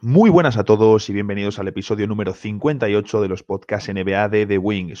Muy buenas a todos y bienvenidos al episodio número 58 de los podcasts NBA de The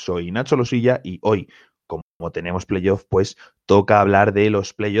Wing. Soy Nacho Losilla y hoy, como tenemos playoff, pues toca hablar de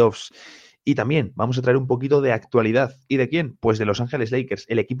los playoffs. Y también vamos a traer un poquito de actualidad. ¿Y de quién? Pues de Los Ángeles Lakers,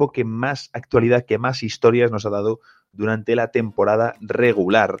 el equipo que más actualidad, que más historias nos ha dado durante la temporada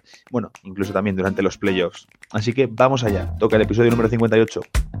regular. Bueno, incluso también durante los playoffs. Así que vamos allá. Toca el episodio número 58.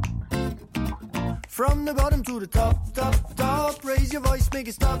 From the bottom to the top, top, top. Raise your voice, make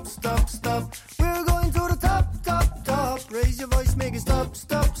it stop, stop, stop. We're going to the top, top, top. Raise your voice, make it stop,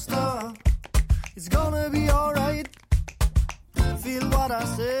 stop, stop. It's gonna be alright. Feel what I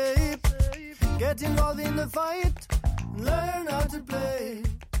say. Get involved in the fight. Learn how to play.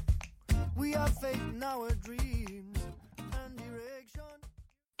 We have faith in our dreams and direction.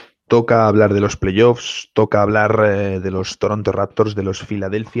 Toca hablar de los playoffs, toca hablar de los Toronto Raptors, de los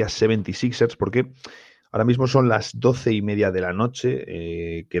Philadelphia 76ers, porque ahora mismo son las 12:30 de la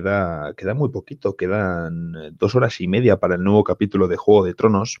noche, queda muy poquito, quedan 2 horas y media para el nuevo capítulo de Juego de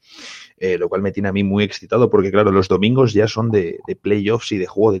Tronos, lo cual me tiene a mí muy excitado, porque claro, los domingos ya son de playoffs y de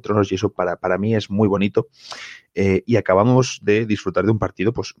Juego de Tronos y eso para mí es muy bonito. Y acabamos de disfrutar de un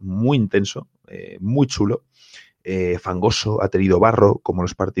partido pues muy intenso, muy chulo. Fangoso, ha tenido barro, como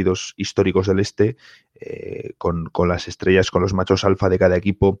los partidos históricos del este, con las estrellas, con los machos alfa de cada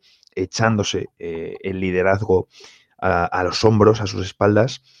equipo, echándose el liderazgo a los hombros, a sus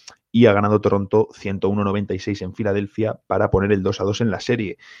espaldas, y ha ganado Toronto 101-96 en Filadelfia para poner el 2-2 en la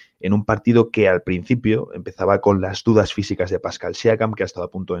serie, en un partido que al principio empezaba con las dudas físicas de Pascal Siakam, que ha estado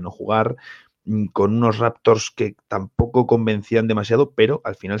a punto de no jugar, con unos Raptors que tampoco convencían demasiado, pero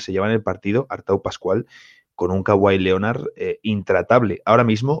al final se llevan el partido Artau Pascual, con un Kawhi Leonard intratable. Ahora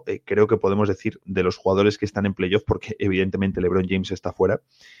mismo creo que podemos decir de los jugadores que están en playoff, porque evidentemente LeBron James está fuera,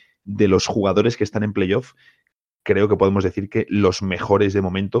 de los jugadores que están en playoff, creo que podemos decir que los mejores de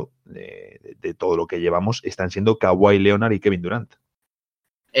momento de todo lo que llevamos están siendo Kawhi Leonard y Kevin Durant.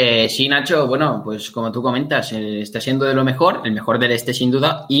 Sí, Nacho, bueno, pues como tú comentas, está siendo de lo mejor, el mejor del este sin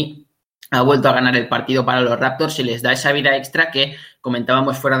duda, y ha vuelto a ganar el partido para los Raptors y les da esa vida extra que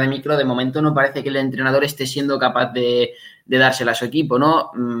comentábamos fuera de micro. De momento no parece que el entrenador esté siendo capaz de dársela a su equipo,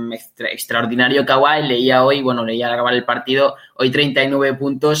 ¿no? Extraordinario Kawhi, leía al acabar el partido, hoy 39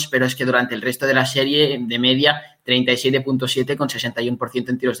 puntos, pero es que durante el resto de la serie, de media, 37.7 con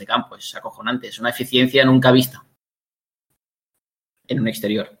 61% en tiros de campo. Es acojonante, es una eficiencia nunca vista en un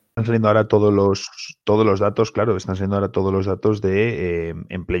exterior. Están saliendo ahora todos los datos, claro, están saliendo ahora todos los datos de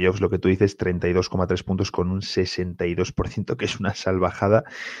en playoffs, lo que tú dices, 32,3 puntos con un 62%, que es una salvajada.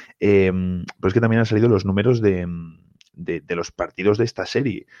 Pero es que también han salido los números de los partidos de esta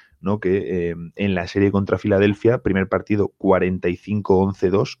serie, ¿no? Que en la serie contra Filadelfia, primer partido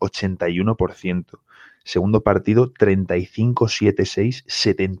 45-11-2, 81%. Segundo partido 35-7-6,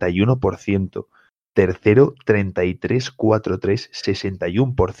 71%. Tercero, 33-4-3,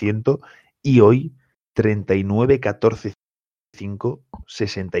 61%. Y hoy, 39-14-5,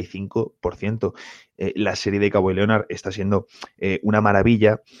 65%. La serie de Kawhi Leonard está siendo una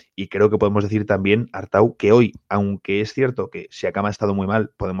maravilla. Y creo que podemos decir también, Artau, que hoy, aunque es cierto que Siakam ha estado muy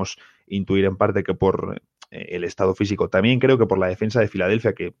mal, podemos intuir en parte que por el estado físico, también creo que por la defensa de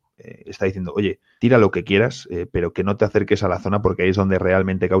Filadelfia, que está diciendo, oye, tira lo que quieras, pero que no te acerques a la zona porque ahí es donde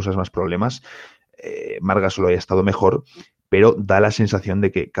realmente causas más problemas. Marc solo haya estado mejor, pero da la sensación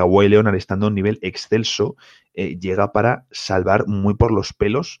de que Kawhi Leonard, estando a un nivel excelso, llega para salvar muy por los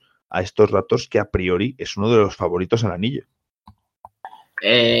pelos a estos Raptors, que a priori es uno de los favoritos al anillo.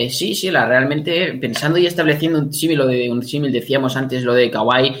 Sí, realmente pensando y estableciendo un símil, decíamos antes lo de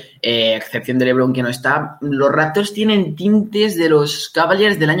Kawhi, excepción de LeBron que no está, los Raptors tienen tintes de los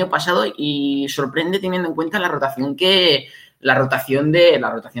Cavaliers del año pasado y sorprende teniendo en cuenta la rotación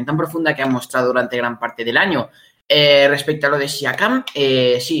tan profunda que han mostrado durante gran parte del año. Respecto a lo de Siakam,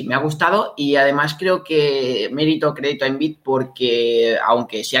 sí, me ha gustado y además creo que crédito a Embiid porque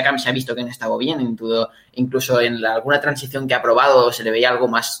aunque Siakam se ha visto que no estaba bien, incluso en alguna transición que ha probado se le veía algo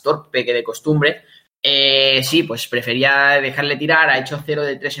más torpe que de costumbre, sí, pues prefería dejarle tirar, ha hecho 0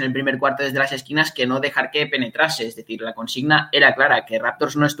 de 3 en el primer cuarto desde las esquinas que no dejar que penetrase, es decir, la consigna era clara, que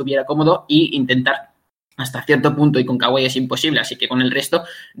Raptors no estuviera cómodo y intentar hasta cierto punto, y con Kawhi es imposible, así que con el resto,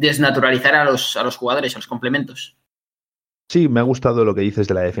 desnaturalizar a los jugadores, a los complementos. Sí, me ha gustado lo que dices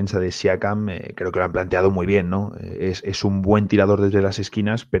de la defensa de Siakam, creo que lo han planteado muy bien, ¿no? Es un buen tirador desde las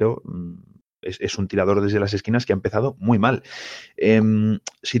esquinas, pero es un tirador desde las esquinas que ha empezado muy mal.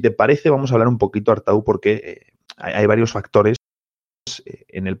 Si te parece, vamos a hablar un poquito, Artau, porque hay varios factores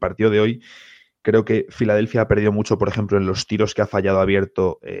en el partido de hoy Creo que Filadelfia ha perdido mucho, por ejemplo, en los tiros que ha fallado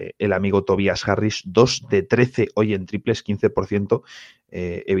abierto el amigo Tobias Harris. 2 de 13 hoy en triples, 15%.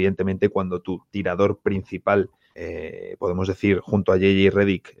 Evidentemente, cuando tu tirador principal, podemos decir, junto a J.J.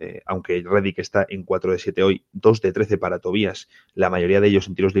 Redick, aunque Redick está en 4 de 7 hoy, 2 de 13 para Tobias, la mayoría de ellos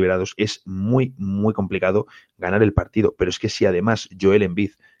en tiros liberados, es muy, muy complicado ganar el partido. Pero es que si además Joel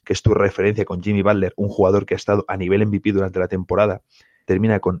Embiid, que es tu referencia con Jimmy Butler, un jugador que ha estado a nivel MVP durante la temporada,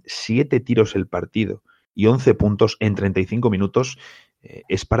 termina con 7 tiros el partido y 11 puntos en 35 minutos,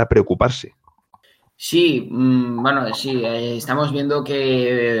 es para preocuparse. Sí, bueno, sí, estamos viendo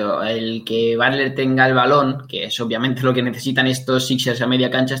que el que Butler tenga el balón, que es obviamente lo que necesitan estos Sixers a media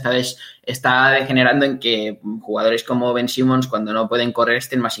cancha, esta vez está degenerando en que jugadores como Ben Simmons, cuando no pueden correr,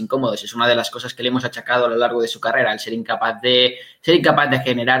 estén más incómodos. Es una de las cosas que le hemos achacado a lo largo de su carrera, el ser incapaz de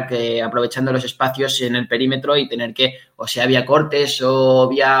generar, que aprovechando los espacios en el perímetro y tener que, o sea, vía cortes o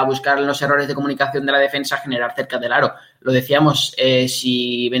vía buscar los errores de comunicación de la defensa, generar cerca del aro. Lo decíamos,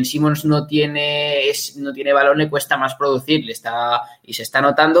 si Ben Simmons no tiene balón, le cuesta más producir, y se está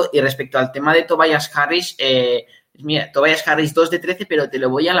notando. Y respecto al tema de Tobias Harris, mira, Tobias Harris 2 de 13, pero te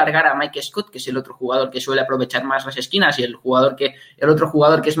lo voy a alargar a Mike Scott, que es el otro jugador que suele aprovechar más las esquinas, y el otro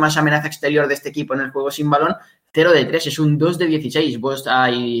jugador que es más amenaza exterior de este equipo en el juego sin balón, 0 de 3, es un 2 de 16.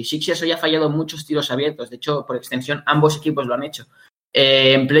 Y Sixers hoy ha fallado muchos tiros abiertos, de hecho, por extensión, ambos equipos lo han hecho.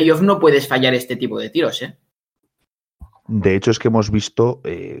 En playoff no puedes fallar este tipo de tiros, ¿eh? De hecho, es que hemos visto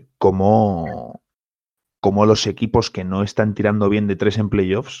cómo los equipos que no están tirando bien de 3 en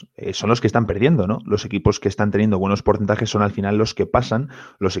playoffs son los que están perdiendo, ¿no? Los equipos que están teniendo buenos porcentajes son al final los que pasan,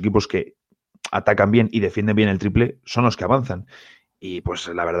 los equipos que atacan bien y defienden bien el triple son los que avanzan. Y pues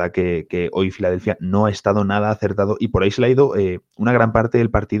la verdad que hoy Filadelfia no ha estado nada acertado y por ahí se le ha ido una gran parte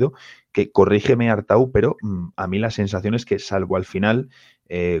del partido, que corrígeme Artau, pero a mí la sensación es que salvo al final,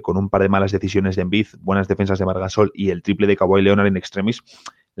 con un par de malas decisiones de Embiid, buenas defensas de Marc y el triple de Kawhi Leonard en extremis,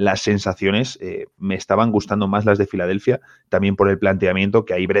 las sensaciones me estaban gustando más las de Filadelfia, también por el planteamiento,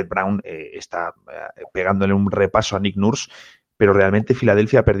 que ahí Brett Brown está pegándole un repaso a Nick Nurse, pero realmente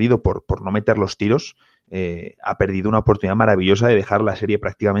Filadelfia ha perdido por no meter los tiros, ha perdido una oportunidad maravillosa de dejar la serie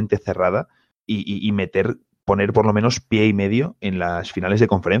prácticamente cerrada y poner por lo menos pie y medio en las finales de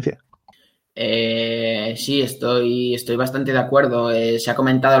conferencia. Sí, estoy bastante de acuerdo. Se ha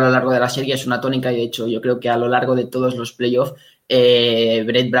comentado a lo largo de la serie, es una tónica, y de hecho yo creo que a lo largo de todos los playoffs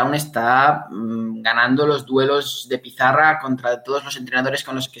Brett Brown está ganando los duelos de pizarra contra todos los entrenadores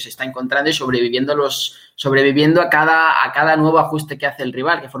con los que se está encontrando y sobreviviendo a cada nuevo ajuste que hace el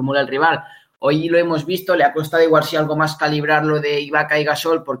rival, que formula el rival. Hoy lo hemos visto, le ha costado igual sí algo más calibrar lo de Ibaka y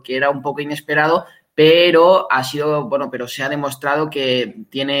Gasol porque era un poco inesperado, pero pero se ha demostrado que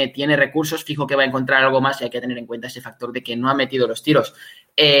tiene recursos, fijo que va a encontrar algo más, y hay que tener en cuenta ese factor de que no ha metido los tiros.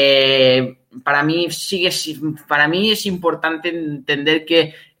 Para mí es importante entender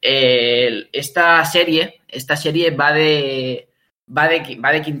que esta serie va de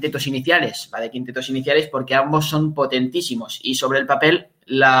quintetos iniciales, porque ambos son potentísimos, y sobre el papel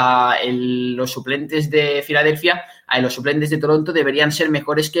los suplentes de los suplentes de Toronto deberían ser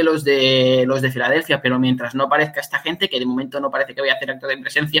mejores que los de Filadelfia, pero mientras no aparezca esta gente, que de momento no parece que vaya a hacer acto de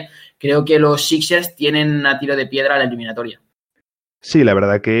presencia, creo que los Sixers tienen a tiro de piedra la eliminatoria. Sí, la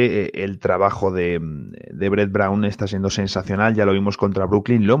verdad que el trabajo de Brett Brown está siendo sensacional. Ya lo vimos contra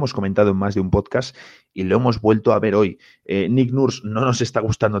Brooklyn, lo hemos comentado en más de un podcast y lo hemos vuelto a ver hoy. Nick Nurse no nos está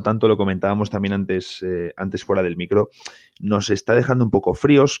gustando tanto, lo comentábamos también antes fuera del micro. Nos está dejando un poco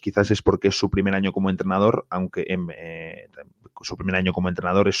fríos, quizás es porque es su primer año como entrenador, aunque su primer año como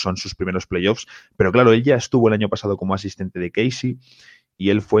entrenador son sus primeros playoffs. Pero claro, él ya estuvo el año pasado como asistente de Casey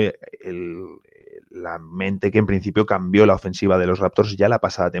y él fue la mente que en principio cambió la ofensiva de los Raptors ya la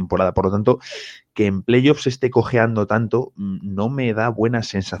pasada temporada. Por lo tanto, que en playoffs esté cojeando tanto no me da buenas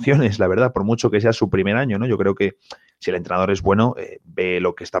sensaciones, la verdad, por mucho que sea su primer año, ¿no? Yo creo que si el entrenador es bueno, ve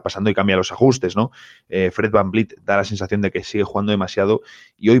lo que está pasando y cambia los ajustes, ¿no? Fred VanVleet da la sensación de que sigue jugando demasiado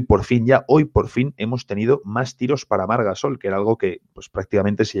y hoy por fin hemos tenido más tiros para Marc Gasol, que era algo que pues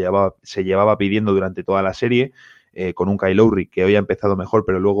prácticamente se llevaba pidiendo durante toda la serie, con un Kyle Lowry que hoy ha empezado mejor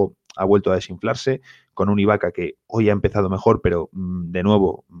pero luego ha vuelto a desinflarse, con un Ibaka que hoy ha empezado mejor pero de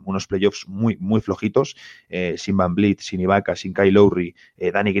nuevo unos playoffs muy, muy flojitos, sin VanVleet, sin Ibaka, sin Kyle Lowry,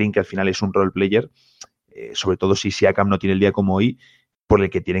 Danny Green que al final es un role player, sobre todo si Siakam no tiene el día como hoy, por el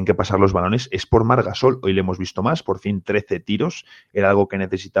que tienen que pasar los balones es por Marc Gasol. Hoy le hemos visto más, por fin 13 tiros, era algo que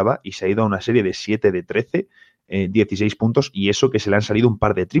necesitaba y se ha ido a una serie de 7 de 13, 16 puntos y eso que se le han salido un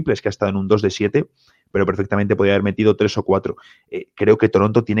par de triples, que ha estado en un 2 de 7, pero perfectamente podía haber metido 3 o 4. Creo que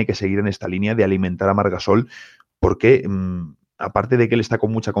Toronto tiene que seguir en esta línea de alimentar a Marc Gasol porque aparte de que él está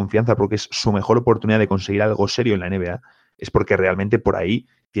con mucha confianza porque es su mejor oportunidad de conseguir algo serio en la NBA, es porque realmente por ahí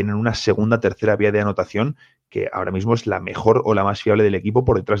tienen una segunda, tercera vía de anotación que ahora mismo es la mejor o la más fiable del equipo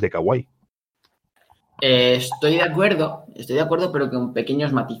por detrás de Kawhi. Estoy de acuerdo, pero con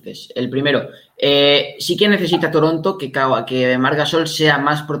pequeños matices. El primero, sí que necesita Toronto que Marc Gasol sea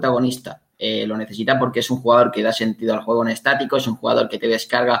más protagonista. Lo necesita porque es un jugador que da sentido al juego en estático, es un jugador que te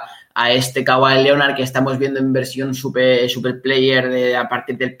descarga a este Kawhi Leonard que estamos viendo en versión super player a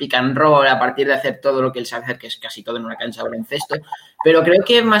partir del pick and roll, a partir de hacer todo lo que él sabe hacer, que es casi todo en una cancha de baloncesto. Pero creo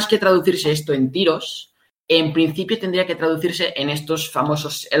que más que traducirse esto en tiros, en principio tendría que traducirse en estos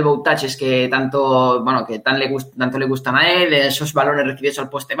famosos elbow touches que tanto le gustan a él, esos balones recibidos al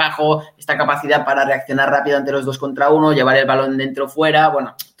poste bajo, esta capacidad para reaccionar rápido ante los 2 contra 1, llevar el balón dentro o fuera,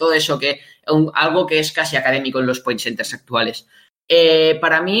 bueno, todo eso algo que es casi académico en los point centers actuales.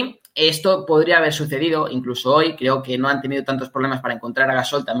 Para mí, esto podría haber sucedido incluso hoy. Creo que no han tenido tantos problemas para encontrar a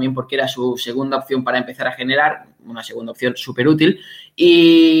Gasol también porque era su segunda opción para empezar a generar, una segunda opción súper útil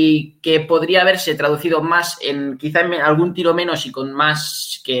y que podría haberse traducido más quizá en algún tiro menos y con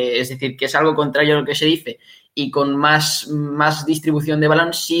más, es decir, que es algo contrario a lo que se dice y con más distribución de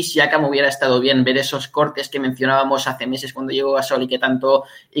balón, si Siakam hubiera estado bien. Ver esos cortes que mencionábamos hace meses cuando llegó Gasol y que tanto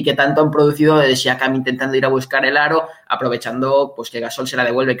han producido de Siakam intentando ir a buscar el aro, aprovechando pues que Gasol se la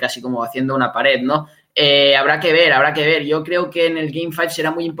devuelve casi como haciendo una pared, ¿no? Habrá que ver. Yo creo que en el Game 5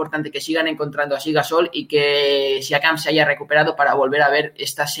 será muy importante que sigan encontrando así Gasol y que Siakam se haya recuperado para volver a ver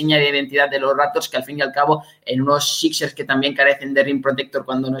esta seña de identidad de los Raptors, que al fin y al cabo en unos Sixers que también carecen de rim protector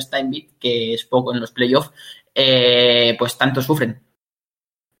cuando no está Embiid, que es poco en los playoffs, pues tanto sufren.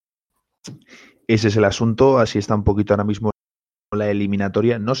 Ese es el asunto, así está un poquito ahora mismo la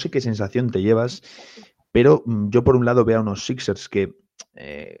eliminatoria. No sé qué sensación te llevas, pero yo por un lado veo a unos Sixers que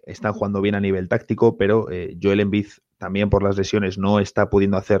están jugando bien a nivel táctico, pero Joel Embiid también por las lesiones no está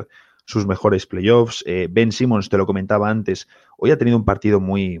pudiendo hacer sus mejores playoffs. Ben Simmons, te lo comentaba antes, hoy ha tenido un partido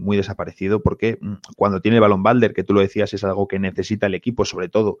muy, muy desaparecido porque cuando tiene el balón Butler, que tú lo decías, es algo que necesita el equipo, sobre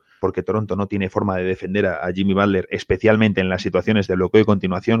todo porque Toronto no tiene forma de defender a Jimmy Butler, especialmente en las situaciones de bloqueo y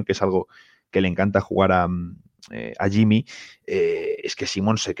continuación, que es algo que le encanta jugar a Jimmy. Es que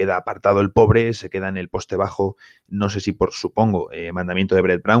Simmons se queda apartado, el pobre, se queda en el poste bajo, no sé si por, supongo, mandamiento de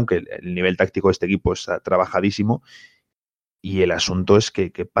Brett Brown, que el nivel táctico de este equipo está trabajadísimo, y el asunto es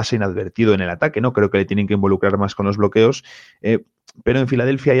que pasa inadvertido en el ataque, ¿no? Creo que le tienen que involucrar más con los bloqueos, pero en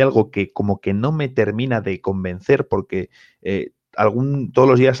Filadelfia hay algo que como que no me termina de convencer, porque todos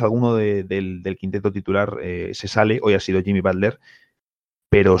los días alguno del quinteto titular se sale. Hoy ha sido Jimmy Butler,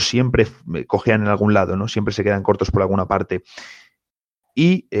 pero siempre cojean en algún lado, ¿no? Siempre se quedan cortos por alguna parte.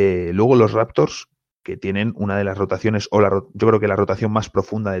 Y luego los Raptors, que tienen una de las rotaciones, yo creo que la rotación más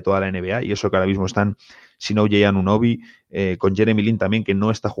profunda de toda la NBA, y eso que ahora mismo están sin OJ Anunoby, con Jeremy Lin también, que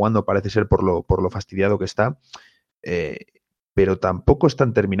no está jugando, parece ser por lo fastidiado que está, pero tampoco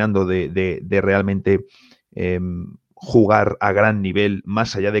están terminando de realmente jugar a gran nivel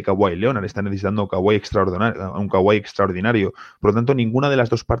más allá de Kawhi Leonard. Están necesitando un Kawhi extraordinario. Por lo tanto, ninguna de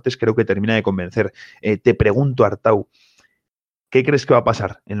las dos partes creo que termina de convencer. Te pregunto, Artau, ¿qué crees que va a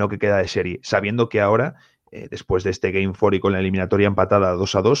pasar en lo que queda de serie? Sabiendo que ahora, después de este Game 4 y con la eliminatoria empatada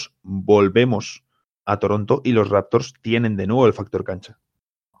 2-2, volvemos a Toronto y los Raptors tienen de nuevo el factor cancha.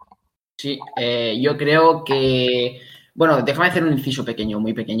 Sí, yo creo que... Bueno, déjame hacer un inciso pequeño,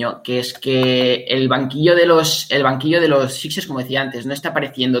 muy pequeño, que es que el banquillo de los Sixers, como decía antes, no está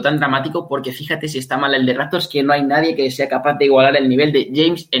pareciendo tan dramático porque fíjate si está mal el de Raptors, que no hay nadie que sea capaz de igualar el nivel de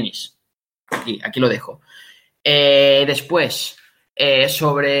James Ennis. Aquí lo dejo. Después,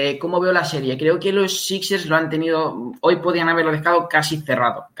 sobre cómo veo la serie, creo que los Sixers lo han tenido, hoy podían haberlo dejado casi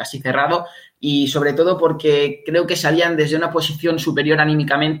cerrado, y sobre todo porque creo que salían desde una posición superior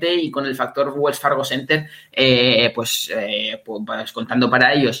anímicamente y con el factor Wells Fargo Center, pues contando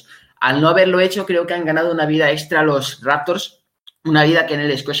para ellos. Al no haberlo hecho, creo que han ganado una vida extra los Raptors, una vida que en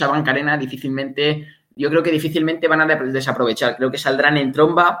el Scotiabank Arena difícilmente van a desaprovechar. Creo que saldrán en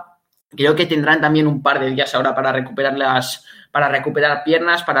tromba. Creo que tendrán también un par de días ahora para recuperar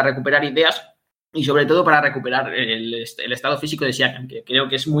piernas, para recuperar ideas y sobre todo para recuperar el estado físico de Siakam, que creo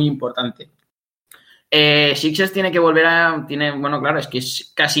que es muy importante. Sixers tiene que volver bueno, claro, es que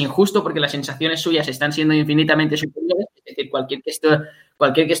es casi injusto porque las sensaciones suyas están siendo infinitamente superiores. Es decir, cualquier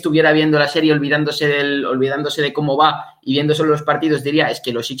que estuviera viendo la serie olvidándose de cómo va y viendo solo los partidos diría es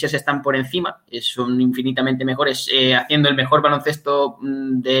que los Sixers están por encima, son infinitamente mejores, haciendo el mejor baloncesto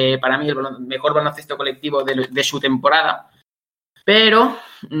para mí el mejor baloncesto colectivo de su temporada. Pero,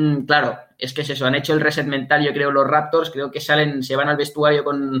 claro, es que es eso, han hecho el reset mental, yo creo, los Raptors, creo que se van al vestuario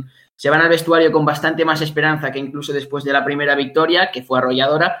con bastante más esperanza que incluso después de la primera victoria, que fue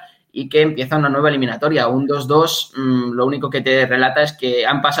arrolladora, y que empieza una nueva eliminatoria, un 2-2, lo único que te relata es que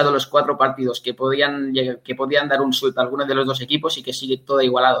han pasado los 4 partidos que podían dar un suelto a alguno de los dos equipos y que sigue todo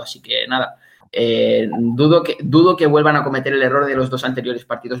igualado, así que nada, dudo que vuelvan a cometer el error de los 2 anteriores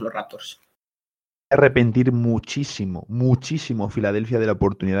partidos los Raptors. Arrepentir muchísimo Filadelfia de la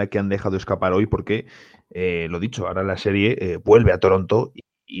oportunidad que han dejado escapar hoy porque, lo dicho, ahora la serie vuelve a Toronto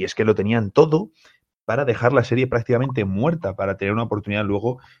y es que lo tenían todo para dejar la serie prácticamente muerta, para tener una oportunidad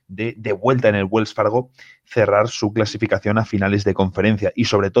luego de vuelta en el Wells Fargo, cerrar su clasificación a finales de conferencia y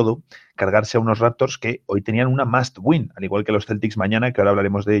sobre todo cargarse a unos Raptors que hoy tenían una must win, al igual que los Celtics mañana, que ahora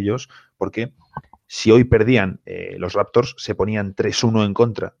hablaremos de ellos, porque si hoy perdían los Raptors se ponían 3-1 en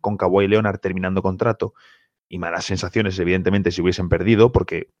contra, con Kawhi Leonard terminando contrato y malas sensaciones evidentemente si hubiesen perdido,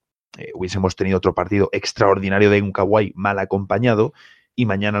 porque hubiésemos tenido otro partido extraordinario de un Kawhi mal acompañado. Y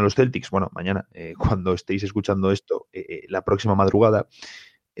mañana los Celtics, mañana, cuando estéis escuchando esto, la próxima madrugada,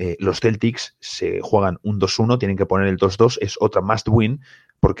 los Celtics se juegan un 2-1, tienen que poner el 2-2, es otra must win,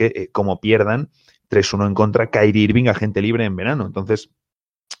 porque como pierdan 3-1 en contra, Kyrie Irving, agente libre en verano. Entonces,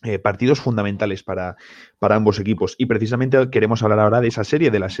 partidos fundamentales para ambos equipos. Y precisamente queremos hablar ahora de esa serie,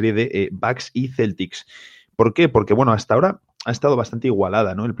 de la serie de Bucks y Celtics. ¿Por qué? Porque, hasta ahora ha estado bastante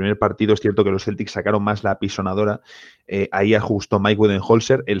igualada, ¿no? El primer partido es cierto que los Celtics sacaron más la apisonadora, ahí ajustó Mike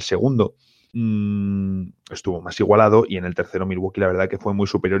Budenholzer. El segundo estuvo más igualado y en el tercero Milwaukee la verdad que fue muy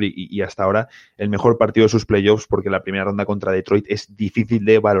superior y hasta ahora el mejor partido de sus playoffs, porque la primera ronda contra Detroit es difícil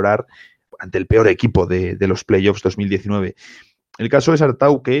de valorar ante el peor equipo de los playoffs 2019. El caso es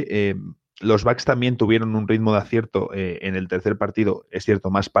Artau que los Bucks también tuvieron un ritmo de acierto en el tercer partido, es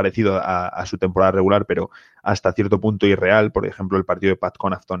cierto, más parecido a su temporada regular, pero hasta cierto punto irreal. Por ejemplo, el partido de Pat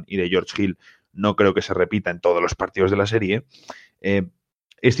Connaughton y de George Hill no creo que se repita en todos los partidos de la serie.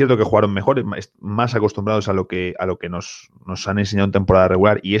 Es cierto que jugaron mejor, más acostumbrados a lo que nos han enseñado en temporada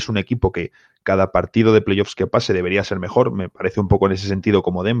regular, y es un equipo que cada partido de playoffs que pase debería ser mejor. Me parece un poco en ese sentido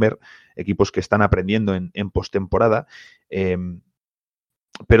como Denver, equipos que están aprendiendo en postemporada.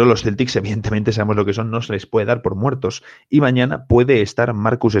 Pero los Celtics, evidentemente, sabemos lo que son, no se les puede dar por muertos. Y mañana puede estar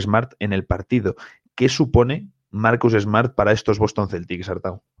Marcus Smart en el partido. ¿Qué supone Marcus Smart para estos Boston Celtics,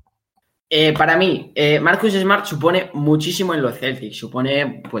 Artau? Para mí, Marcus Smart supone muchísimo en los Celtics.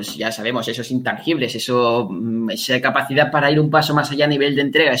 Supone, pues ya sabemos, esos intangibles, esa capacidad para ir un paso más allá a nivel de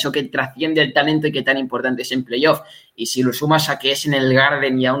entrega, eso que trasciende el talento y que tan importante es en playoff. Y si lo sumas a que es en el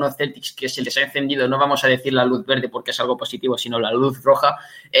Garden y a unos Celtics que se les ha encendido, no vamos a decir la luz verde porque es algo positivo, sino la luz roja,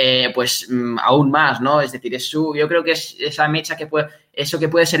 pues aún más, ¿no? Es decir, yo creo que es esa mecha que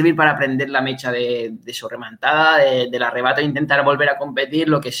puede servir para prender la mecha de su remontada, del arrebato e intentar volver a competir,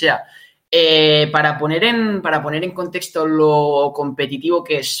 lo que sea. Para poner en contexto lo competitivo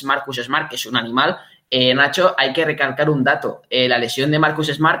que es Marcus Smart, que es un animal, Nacho, hay que recalcar un dato. La lesión de Marcus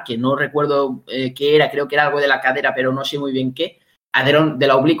Smart, que no recuerdo qué era, creo que era algo de la cadera, pero no sé muy bien qué, de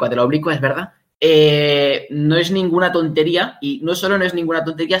la oblicua, es verdad, no es ninguna tontería, y no solo no es ninguna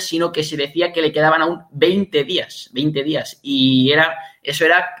tontería, sino que se decía que le quedaban aún 20 días, y eso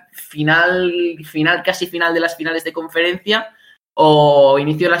era casi final de las finales de conferencia, o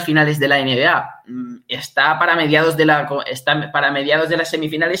inicio de las finales de la NBA. Está para mediados de las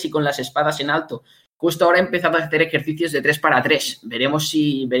semifinales y con las espadas en alto. Justo ahora ha empezado a hacer ejercicios de 3x3.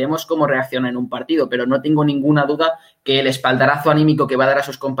 Veremos cómo reacciona en un partido, pero no tengo ninguna duda que el espaldarazo anímico que va a dar a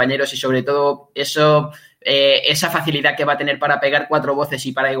sus compañeros y sobre todo esa facilidad que va a tener para pegar 4 voces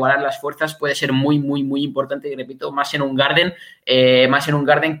y para igualar las fuerzas puede ser muy, muy, muy importante. Y repito, más en un Garden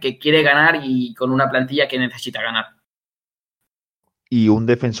que quiere ganar y con una plantilla que necesita ganar. Y un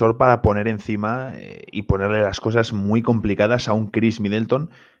defensor para poner encima y ponerle las cosas muy complicadas a un Chris Middleton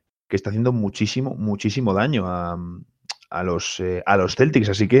que está haciendo muchísimo, muchísimo daño a los Celtics.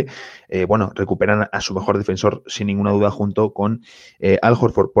 Así que, recuperan a su mejor defensor sin ninguna duda junto con Al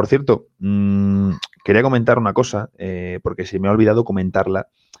Horford. Por cierto, quería comentar una cosa, porque se me ha olvidado comentarla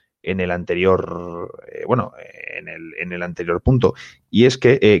en el anterior en el anterior punto, y es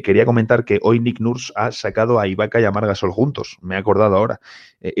que quería comentar que hoy Nick Nurse ha sacado a Ibaka y a Marc Gasol juntos. Me he acordado ahora.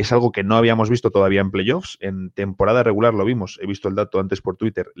 Es algo que no habíamos visto todavía en playoffs. En temporada regular lo vimos, he visto el dato antes por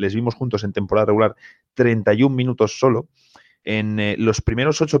Twitter, les vimos juntos en temporada regular 31 minutos solo, En los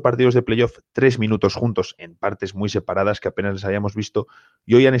primeros 8 partidos de playoff, 3 minutos juntos, en partes muy separadas que apenas les habíamos visto,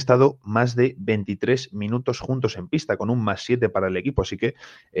 y hoy han estado más de 23 minutos juntos en pista, con un +7 para el equipo. Así que,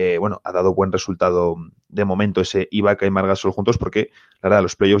 ha dado buen resultado de momento ese Ibaka y Marc Gasol juntos, porque la verdad,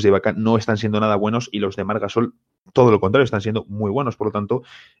 los playoffs de Ibaka no están siendo nada buenos y los de Marc Gasol, todo lo contrario, están siendo muy buenos. Por lo tanto,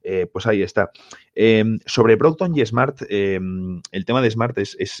 pues ahí está. Sobre Brogdon y Smart, el tema de Smart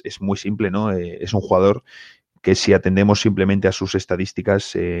es muy simple, ¿no? Es un jugador que si atendemos simplemente a sus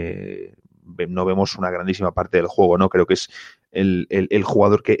estadísticas, no vemos una grandísima parte del juego, ¿no? Creo que es el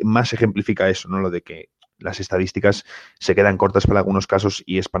jugador que más ejemplifica eso, ¿no? Lo de que las estadísticas se quedan cortas para algunos casos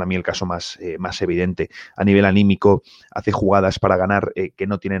y es para mí el caso más evidente. A nivel anímico, hace jugadas para ganar que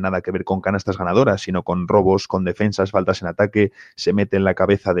no tienen nada que ver con canastas ganadoras, sino con robos, con defensas, faltas en ataque, se mete en la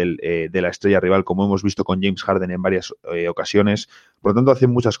cabeza de la estrella rival, como hemos visto con James Harden en varias ocasiones. Por lo tanto, hace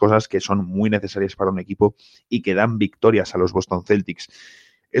muchas cosas que son muy necesarias para un equipo y que dan victorias a los Boston Celtics.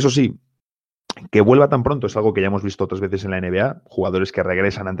 Eso sí, que vuelva tan pronto es algo que ya hemos visto otras veces en la NBA. Jugadores que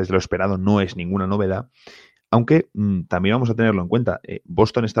regresan antes de lo esperado no es ninguna novedad. Aunque también vamos a tenerlo en cuenta.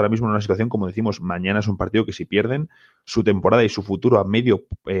 Boston está ahora mismo en una situación, como decimos, mañana es un partido que si pierden, su temporada y su futuro a medio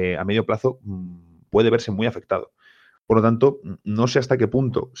plazo puede verse muy afectado. Por lo tanto, no sé hasta qué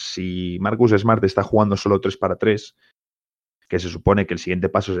punto, si Marcus Smart está jugando solo 3-3, que se supone que el siguiente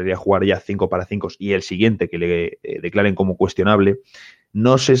paso sería jugar ya 5-5 y el siguiente que le declaren como cuestionable,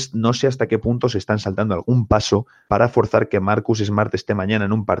 no sé hasta qué punto se están saltando algún paso para forzar que Marcus Smart esté mañana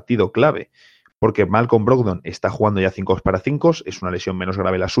en un partido clave. Porque Malcolm Brogdon está jugando ya 5-5, es una lesión menos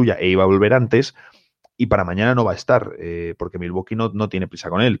grave la suya e iba a volver antes, y para mañana no va a estar, porque Milwaukee no tiene prisa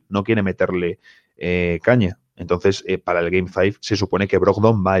con él, no quiere meterle caña. Entonces, para el Game 5 se supone que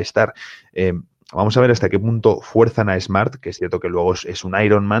Brogdon va a estar. Vamos a ver hasta qué punto fuerzan a Smart, que es cierto que luego es un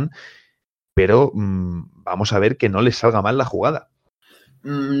Iron Man, pero vamos a ver que no les salga mal la jugada.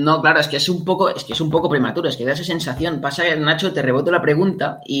 No, claro, es que es un poco prematuro, es que da esa sensación. Pasa, Nacho, te reboto la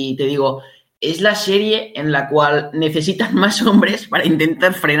pregunta y te digo, es la serie en la cual necesitan más hombres para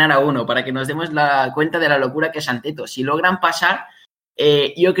intentar frenar a uno, para que nos demos la cuenta de la locura que es Anteto. Si logran pasar,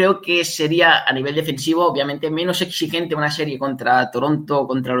 yo creo que sería a nivel defensivo, obviamente, menos exigente una serie contra Toronto,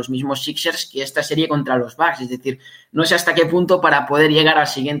 contra los mismos Sixers, que esta serie contra los Bucks. Es decir, no sé hasta qué punto para poder llegar al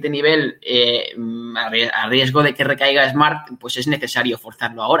siguiente nivel, a riesgo de que recaiga Smart, pues es necesario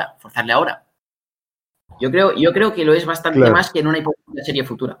forzarle ahora. Yo creo que lo es bastante Claro. más que en una hipotética serie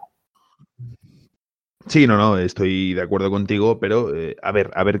futura. Sí, no, estoy de acuerdo contigo, pero a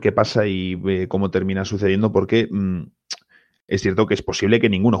ver qué pasa y cómo termina sucediendo, porque es cierto que es posible que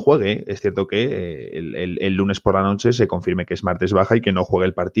ninguno juegue, ¿eh? Es cierto que el lunes por la noche se confirme que Smart es baja y que no juegue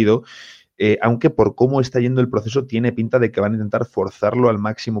el partido, aunque por cómo está yendo el proceso tiene pinta de que van a intentar forzarlo al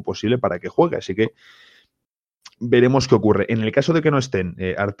máximo posible para que juegue, así que veremos qué ocurre. En el caso de que no estén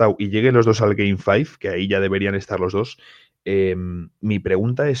Artau y lleguen los dos al Game 5, que ahí ya deberían estar los dos, mi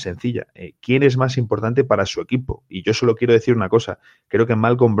pregunta es sencilla. ¿Quién es más importante para su equipo? Y yo solo quiero decir una cosa. Creo que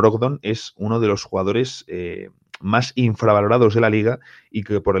Malcolm Brogdon es uno de los jugadores más infravalorados de la liga y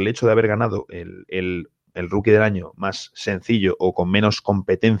que por el hecho de haber ganado el rookie del año más sencillo o con menos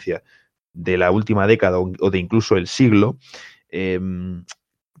competencia de la última década o de incluso el siglo,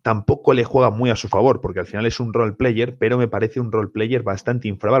 tampoco le juega muy a su favor, porque al final es un role player, pero me parece un role player bastante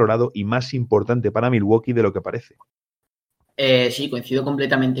infravalorado y más importante para Milwaukee de lo que parece. Sí, coincido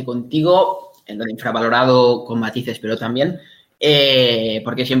completamente contigo en lo de infravalorado con matices, pero también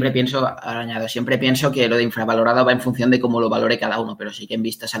porque siempre pienso que lo de infravalorado va en función de cómo lo valore cada uno, pero sí que en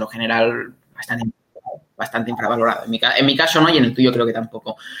vistas a lo general bastante infravalorado. En mi caso no, y en el tuyo creo que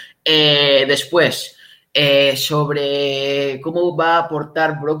tampoco. Después, sobre cómo va a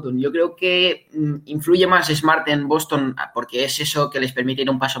aportar Brogdon, yo creo que influye más Smart en Boston porque es eso que les permite ir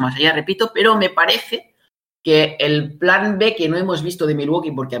un paso más allá, repito, pero me parece que el plan B que no hemos visto de Milwaukee,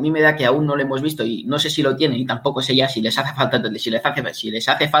 porque a mí me da que aún no lo hemos visto y no sé si lo tienen y tampoco sé ya si les hace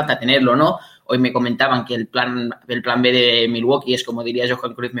falta tenerlo o no. Hoy me comentaban que el plan B de Milwaukee es, como diría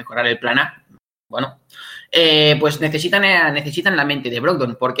Johan Cruyff, mejorar el plan A. Bueno, pues necesitan la mente de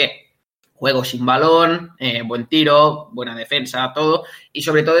Brogdon. ¿Por qué? Juego sin balón, buen tiro, buena defensa, todo, y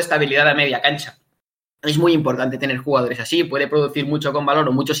sobre todo estabilidad a media cancha. Es muy importante tener jugadores así, puede producir mucho con balón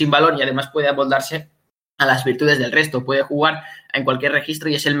o mucho sin balón y además puede amoldarse a las virtudes del resto, puede jugar en cualquier registro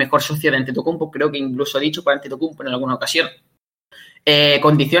y es el mejor socio de Antetokounmpo, creo que incluso he dicho para Antetokounmpo en alguna ocasión.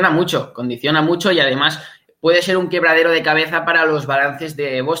 Condiciona mucho y además puede ser un quebradero de cabeza para los balances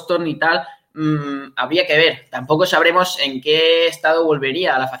de Boston y tal. Habría que ver, tampoco sabremos en qué estado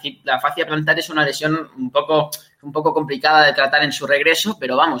volvería. La fascia plantar es una lesión un poco un poco complicada de tratar en su regreso,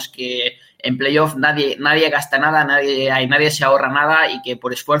 pero vamos, que en playoff nadie gasta nada, nadie se ahorra nada y que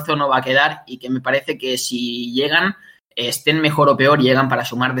por esfuerzo no va a quedar y que me parece que si llegan, estén mejor o peor, llegan para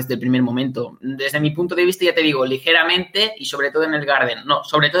sumar desde el primer momento. Desde mi punto de vista, ya te digo, ligeramente y sobre todo en el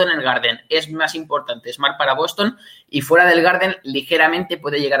Garden es más importante Smart para Boston y fuera del Garden ligeramente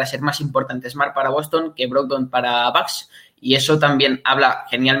puede llegar a ser más importante Smart para Boston que Brogdon para Bucks y eso también habla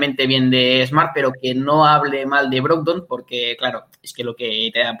genialmente bien de Smart, pero que no hable mal de Brogdon porque, claro, es que lo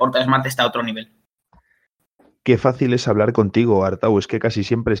que te aporta Smart está a otro nivel. Qué fácil es hablar contigo, Artau. Es que casi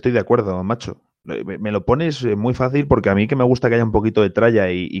siempre estoy de acuerdo, macho. Me lo pones muy fácil porque a mí que me gusta que haya un poquito de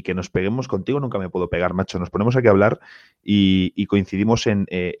tralla y que nos peguemos contigo nunca me puedo pegar, macho. Nos ponemos aquí a hablar y coincidimos en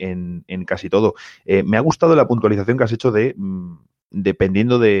en casi todo. Me ha gustado la puntualización que has hecho de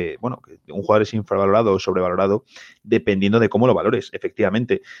dependiendo de, bueno, un jugador es infravalorado o sobrevalorado, dependiendo de cómo lo valores,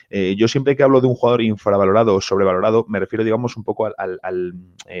 efectivamente. Yo siempre que hablo de un jugador infravalorado o sobrevalorado, me refiero, digamos, un poco al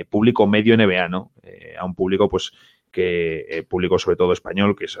público medio NBA, ¿no? A un público, pues, que público sobre todo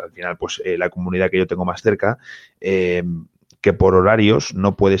español, que es al final, pues, la comunidad que yo tengo más cerca, que por horarios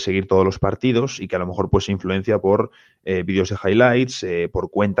no puede seguir todos los partidos y que a lo mejor pues se influencia por vídeos de highlights,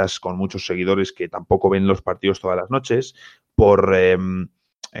 por cuentas con muchos seguidores que tampoco ven los partidos todas las noches, por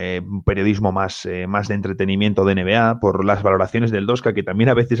periodismo más de entretenimiento de NBA, por las valoraciones del 2K que también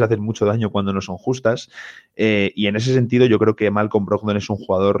a veces hacen mucho daño cuando no son justas y en ese sentido yo creo que Malcolm Brogdon es un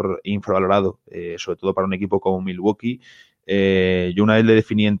jugador infravalorado, sobre todo para un equipo como Milwaukee. Yo una vez le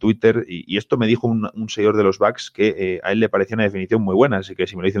definí en Twitter y esto me dijo un seguidor de los Bucks que a él le parecía una definición muy buena, así que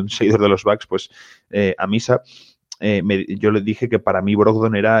si me lo dice un seguidor de los Bucks, pues a misa. Yo le dije que para mí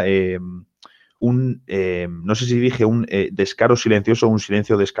Brogdon era no sé si dije un descaro silencioso o un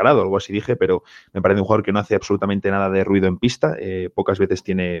silencio descarado, algo así dije, pero me parece un jugador que no hace absolutamente nada de ruido en pista, pocas veces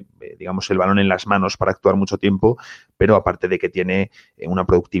tiene, digamos, el balón en las manos para actuar mucho tiempo, pero aparte de que tiene una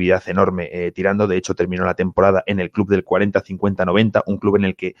productividad enorme tirando, de hecho terminó la temporada en el club del 40-50-90, un club en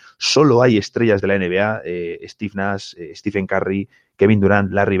el que solo hay estrellas de la NBA, Steve Nash, Stephen Curry, Kevin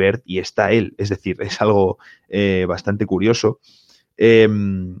Durant, Larry Bird, y está él, es decir, es algo bastante curioso.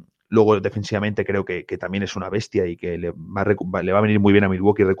 Luego, defensivamente, creo que también es una bestia y que le va a venir muy bien a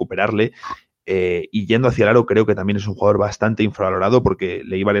Milwaukee recuperarle. Y yendo hacia el aro, creo que también es un jugador bastante infravalorado porque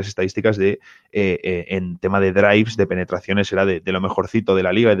leí varias estadísticas de en tema de drives, de penetraciones, era de lo mejorcito de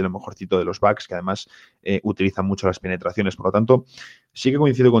la liga y de lo mejorcito de los Bucks, que además utilizan mucho las penetraciones. Por lo tanto, sí que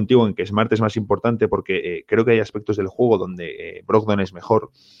coincido contigo en que Smart es más importante porque creo que hay aspectos del juego donde Brogdon es mejor,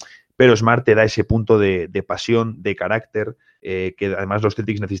 pero Smart te da ese punto de pasión, de carácter, que además los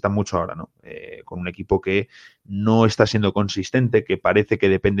Celtics necesitan mucho ahora, ¿no? Con un equipo que no está siendo consistente, que parece que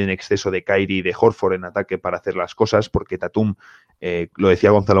depende en exceso de Kyrie y de Horford en ataque para hacer las cosas, porque Tatum, lo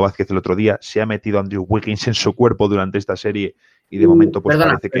decía Gonzalo Vázquez el otro día, se ha metido Andrew Wiggins en su cuerpo durante esta serie y de momento pues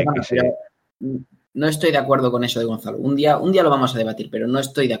parece que se... No estoy de acuerdo con eso de Gonzalo. Un día lo vamos a debatir, pero no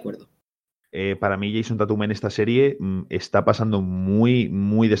estoy de acuerdo. Para mí Jason Tatum en esta serie está pasando muy,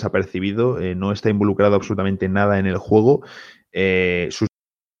 muy desapercibido, no está involucrado absolutamente nada en el juego. Su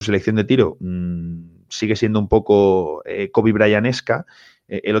selección de tiro sigue siendo un poco Kobe Bryanesca.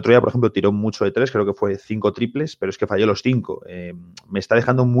 El otro día, por ejemplo, tiró mucho de 3, creo que fue 5 triples, pero es que falló los 5. Me está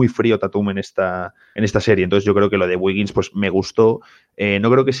dejando muy frío Tatum en esta serie. Entonces yo creo que lo de Wiggins pues me gustó. No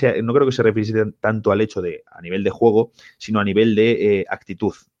creo que se refiriese tanto al hecho de a nivel de juego, sino a nivel de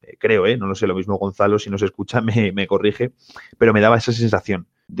actitud. Creo, no lo sé, lo mismo Gonzalo, si nos escucha me corrige, pero me daba esa sensación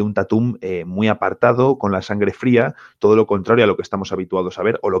de un Tatum muy apartado, con la sangre fría, todo lo contrario a lo que estamos habituados a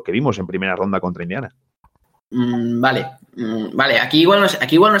ver o lo que vimos en primera ronda contra Indiana. Vale, aquí igual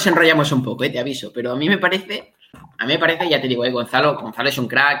nos enrollamos un poco, te aviso, pero a mí me parece, ya te digo, Gonzalo es un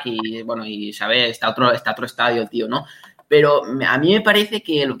crack y bueno, y sabes, está otro estadio, tío, ¿no? Pero a mí me parece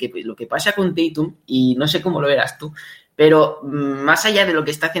que lo que pasa con Tatum, y no sé cómo lo verás tú, pero más allá de lo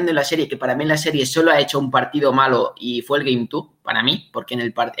que está haciendo en la serie, que para mí en la serie solo ha hecho un partido malo y fue el Game 2, para mí, porque en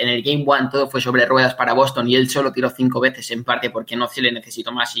el Game 1 todo fue sobre ruedas para Boston y él solo tiró 5 veces, en parte porque no se le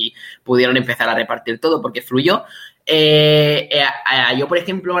necesitó más y pudieron empezar a repartir todo porque fluyó. Yo, por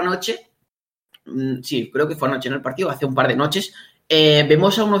ejemplo, anoche, sí, creo que fue anoche en el partido, hace un par de noches,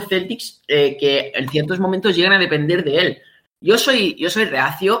 vemos a unos Celtics que en ciertos momentos llegan a depender de él. Yo soy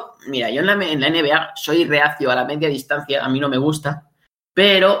reacio, mira, yo en la NBA soy reacio a la media distancia, a mí no me gusta,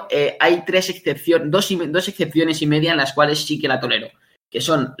 pero hay dos excepciones y media en las cuales sí que la tolero, que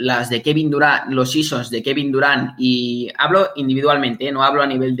son las de Kevin Durant, los ISOs de Kevin Durant, y hablo individualmente, no hablo a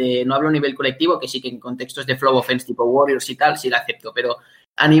nivel colectivo, que sí que en contextos de flow offense tipo Warriors y tal, sí la acepto, pero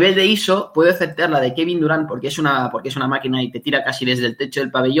a nivel de ISO puedo aceptar la de Kevin Durant porque es una máquina y te tira casi desde el techo del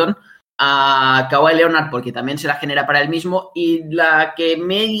pabellón, a Kawhi Leonard porque también se la genera para él mismo, y la que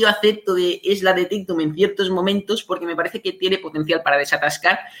medio acepto es la de Tatum en ciertos momentos porque me parece que tiene potencial para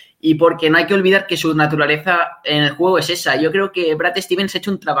desatascar y porque no hay que olvidar que su naturaleza en el juego es esa. Yo creo que Brad Stevens ha hecho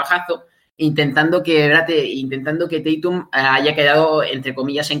un trabajazo intentando que Tatum haya quedado, entre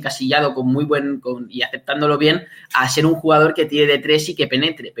comillas, encasillado y aceptándolo bien, a ser un jugador que tire de tres y que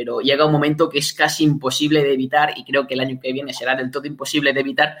penetre, pero llega un momento que es casi imposible de evitar, y creo que el año que viene será del todo imposible de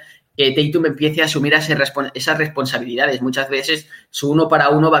evitar, que Tatum empiece a asumir esas responsabilidades. Muchas veces su 1 para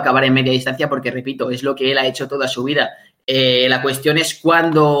 1 va a acabar en media distancia porque, repito, es lo que él ha hecho toda su vida. La cuestión es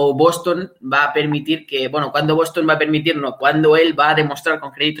cuándo Boston va a permitir cuándo él va a demostrar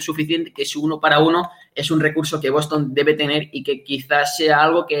con crédito suficiente que su 1 para 1 es un recurso que Boston debe tener y que quizás sea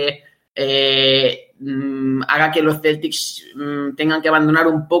algo que haga que los Celtics tengan que abandonar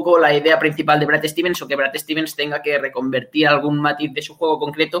un poco la idea principal de Brad Stevens, o que Brad Stevens tenga que reconvertir algún matiz de su juego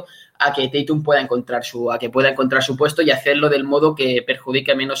concreto a que Tatum pueda encontrar su puesto y hacerlo del modo que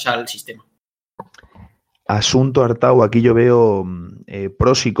perjudique menos al sistema. Asunto Artau, aquí yo veo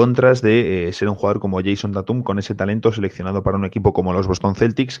pros y contras de ser un jugador como Jason Tatum con ese talento seleccionado para un equipo como los Boston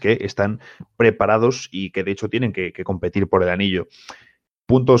Celtics, que están preparados y que de hecho tienen que competir por el anillo.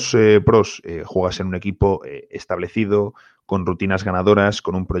 Puntos pros, juegas en un equipo establecido, con rutinas ganadoras,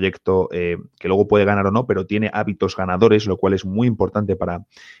 con un proyecto que luego puede ganar o no, pero tiene hábitos ganadores, lo cual es muy importante para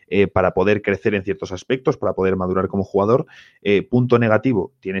poder crecer en ciertos aspectos, para poder madurar como jugador. Punto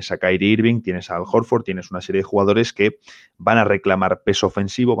negativo, tienes a Kyrie Irving, tienes a Al Horford, tienes una serie de jugadores que van a reclamar peso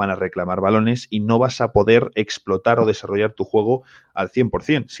ofensivo, van a reclamar balones y no vas a poder explotar o desarrollar tu juego al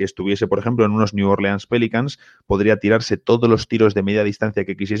 100%. Si estuviese, por ejemplo, en unos New Orleans Pelicans, podría tirarse todos los tiros de media distancia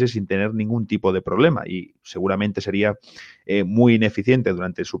que quisiese sin tener ningún tipo de problema, y seguramente sería muy ineficiente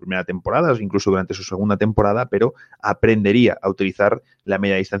durante su primera temporada o incluso durante su segunda temporada, pero aprendería a utilizar la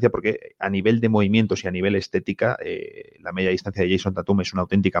media distancia porque a nivel de movimientos y a nivel estética la media distancia de Jason Tatum es una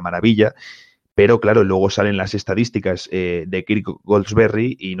auténtica maravilla. Pero claro, luego salen las estadísticas de Kirk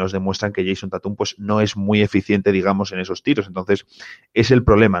Goldsberry y nos demuestran que Jason Tatum pues no es muy eficiente, digamos, en esos tiros. Entonces, es el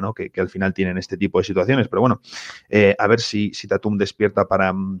problema, ¿no? que al final tienen este tipo de situaciones. Pero bueno, a ver si Tatum despierta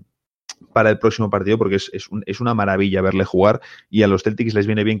para el próximo partido, porque es una maravilla verle jugar, y a los Celtics les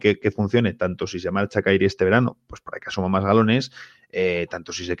viene bien que funcione, tanto si se marcha Kyrie este verano, pues para que asuma más galones,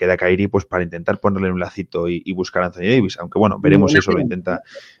 tanto si se queda Kyrie, pues para intentar ponerle un lacito y buscar a Anthony Davis, aunque bueno, veremos si eso lo intenta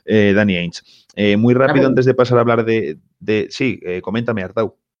Danny Ainge. Muy rápido, antes de pasar a hablar coméntame,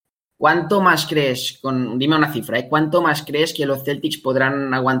 Artau. ¿Cuánto más crees, dime una cifra, cuánto más crees que los Celtics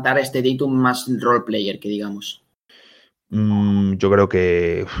podrán aguantar este Tatum más role player, que digamos? Yo creo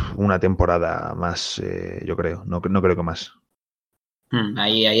que una temporada más, yo creo, no creo que más.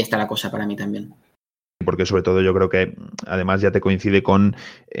 Ahí está la cosa para mí también. Porque sobre todo yo creo que además ya te coincide con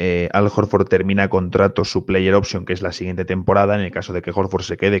Al Horford termina contrato, su player option, que es la siguiente temporada, en el caso de que Horford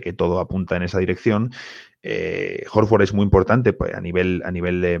se quede, que todo apunta en esa dirección. Horford es muy importante pues, a nivel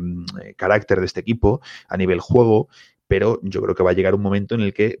de carácter de este equipo, a nivel juego, pero yo creo que va a llegar un momento en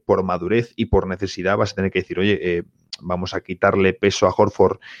el que por madurez y por necesidad vas a tener que decir, oye, vamos a quitarle peso a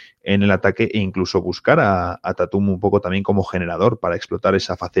Horford en el ataque e incluso buscar a Tatum un poco también como generador para explotar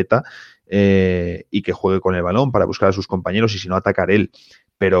esa faceta y que juegue con el balón para buscar a sus compañeros y si no atacar él.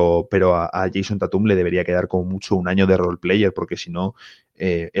 Pero a Jason Tatum le debería quedar como mucho un año de role player, porque si no,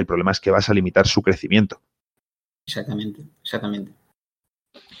 el problema es que vas a limitar su crecimiento. Exactamente.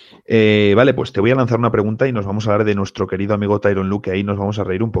 Vale, pues te voy a lanzar una pregunta y nos vamos a hablar de nuestro querido amigo Tyronn Lue, que ahí nos vamos a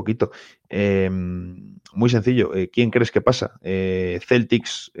reír un poquito. Muy sencillo, ¿quién crees que pasa?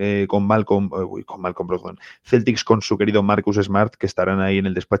 Celtics con Brogdon. Celtics con su querido Marcus Smart, que estarán ahí en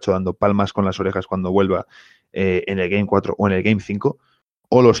el despacho dando palmas con las orejas cuando vuelva en el Game 4 o en el Game 5,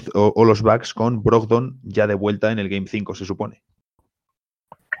 o los Bucks con Brogdon ya de vuelta en el Game 5, se supone.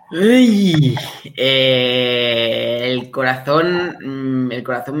 El corazón me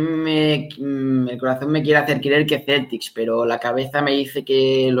quiere hacer creer que Celtics, pero la cabeza me dice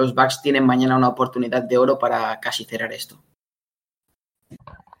que los Bucks tienen mañana una oportunidad de oro para casi cerrar esto.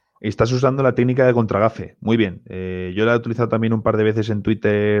 Estás usando la técnica de contragafe. Muy bien. Yo la he utilizado también un par de veces en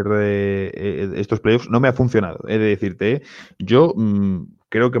Twitter estos playoffs. No me ha funcionado, he de decirte. Yo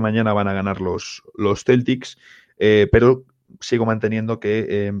creo que mañana van a ganar los Celtics, pero sigo manteniendo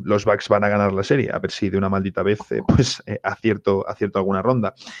que los Bucks van a ganar la serie. A ver si de una maldita vez acierto alguna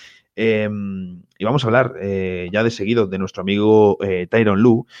ronda. Y vamos a hablar ya de seguido de nuestro amigo Tyronn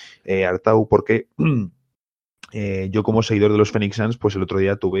Lue, Artau, porque Yo como seguidor de los Phoenix Suns, pues el otro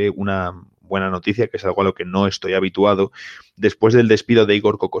día tuve una buena noticia, que es algo a lo que no estoy habituado. Después del despido de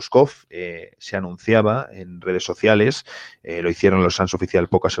Igor Kokoskov, se anunciaba en redes sociales, lo hicieron los Suns oficial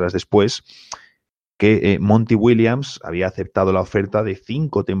pocas horas después, que Monty Williams había aceptado la oferta de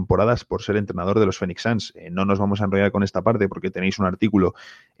 5 temporadas por ser entrenador de los Phoenix Suns. No nos vamos a enrollar con esta parte porque tenéis un artículo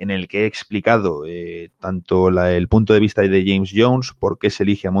en el que he explicado tanto el punto de vista de James Jones, por qué se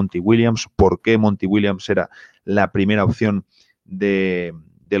elige a Monty Williams, por qué Monty Williams era la primera opción de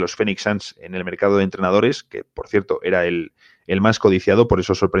los Phoenix Suns en el mercado de entrenadores, que por cierto era el más codiciado, por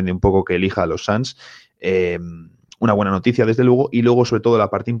eso sorprende un poco que elija a los Suns. Una buena noticia, desde luego, y luego, sobre todo,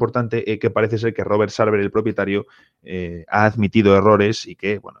 la parte importante, que parece ser que Robert Sarver, el propietario, ha admitido errores y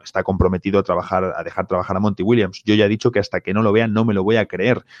que, bueno, está comprometido a dejar trabajar a Monty Williams. Yo ya he dicho que hasta que no lo vean no me lo voy a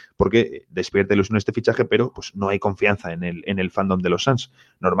creer, porque despierta ilusión este fichaje, pero pues no hay confianza en el fandom de los Suns,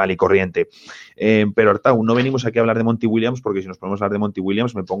 normal y corriente. Pero Artau, no venimos aquí a hablar de Monty Williams, porque si nos ponemos a hablar de Monty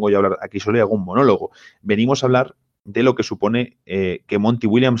Williams me pongo yo a hablar aquí solo y hago un monólogo. Venimos a hablar de lo que supone que Monty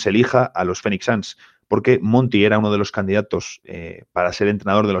Williams elija a los Phoenix Suns, porque Monty era uno de los candidatos para ser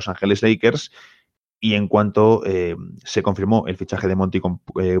entrenador de Los Ángeles Lakers, y en cuanto se confirmó el fichaje de Monty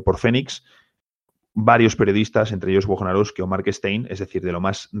por Phoenix, varios periodistas, entre ellos Wojnarowski o Marc Stein, es decir, de lo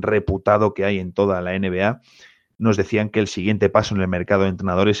más reputado que hay en toda la NBA, nos decían que el siguiente paso en el mercado de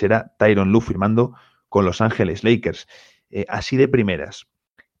entrenadores era Tyronn Lue firmando con Los Ángeles Lakers. Así de primeras,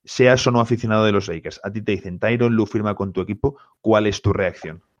 seas o no aficionado de los Lakers, a ti te dicen Tyronn Lue firma con tu equipo, ¿cuál es tu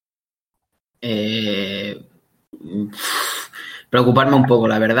reacción? Preocuparme un poco,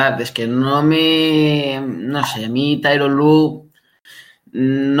 la verdad. Es que no sé, a mí Tyronn Lue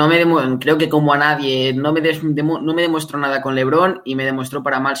creo que como a nadie, no me demostró nada con LeBron y me demostró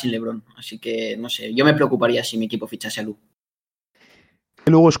para mal sin LeBron. Así que, no sé, yo me preocuparía si mi equipo fichase a Lue.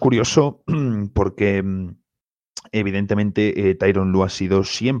 Luego es curioso porque evidentemente Tyronn Lue ha sido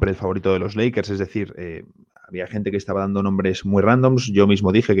siempre el favorito de los Lakers, es decir, había gente que estaba dando nombres muy randoms. Yo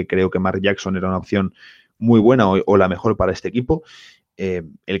mismo dije que creo que Marc Jackson era una opción muy buena o la mejor para este equipo.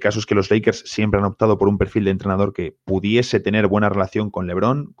 El caso es que los Lakers siempre han optado por un perfil de entrenador que pudiese tener buena relación con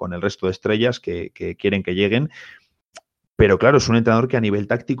LeBron, con el resto de estrellas que quieren que lleguen. Pero claro, es un entrenador que a nivel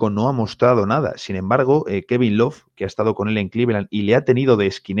táctico no ha mostrado nada. Sin embargo, Kevin Love, que ha estado con él en Cleveland y le ha tenido de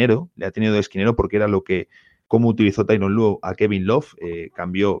esquinero porque era cómo utilizó Tyronn Lue a Kevin Love.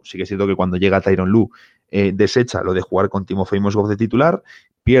 Cambió, sí que es cierto que cuando llega Tyronn Lue, desecha lo de jugar con Timofey Mozgov de titular,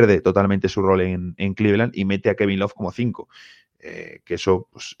 pierde totalmente su rol en Cleveland y mete a Kevin Love como 5. Que eso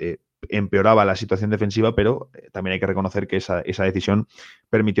pues, empeoraba la situación defensiva, pero también hay que reconocer que esa decisión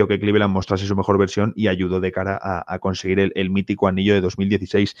permitió que Cleveland mostrase su mejor versión y ayudó de cara a conseguir el mítico anillo de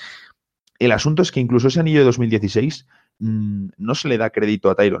 2016. El asunto es que incluso ese anillo de 2016 no se le da crédito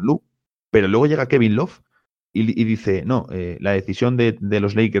a Tyronn Lue, pero luego llega Kevin Love y dice, no, la decisión de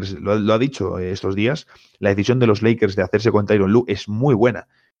los Lakers, lo ha dicho estos días, la decisión de los Lakers de hacerse con Tyronn Lue es muy buena.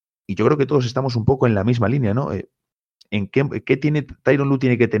 Y yo creo que todos estamos un poco en la misma línea, ¿no? ¿En qué tiene Tyronn Lue?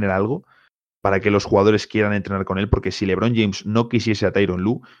 Tiene que tener algo para que los jugadores quieran entrenar con él, porque si LeBron James no quisiese a Tyronn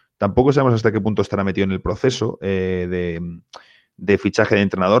Lue, tampoco sabemos hasta qué punto estará metido en el proceso de fichaje de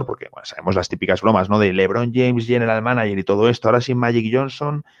entrenador, porque bueno, sabemos las típicas bromas, ¿no? De LeBron James, general manager y todo esto, ahora sin Magic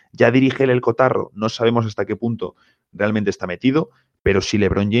Johnson, ya dirige él el cotarro. No sabemos hasta qué punto realmente está metido, pero si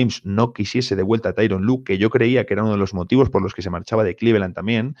LeBron James no quisiese de vuelta a Tyronn Lue, que yo creía que era uno de los motivos por los que se marchaba de Cleveland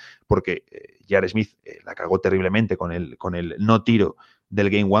también, porque J.R. Smith la cagó terriblemente con el no tiro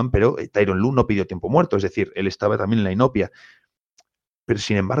del Game 1, pero Tyronn Lue no pidió tiempo muerto, es decir, él estaba también en la inopia. Pero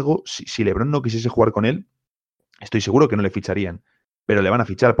sin embargo, si LeBron no quisiese jugar con él, estoy seguro que no le ficharían, pero le van a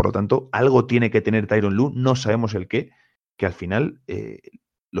fichar. Por lo tanto, algo tiene que tener Tyronn Lue, no sabemos el qué, que al final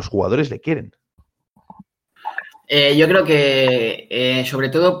los jugadores le quieren. Yo creo que, sobre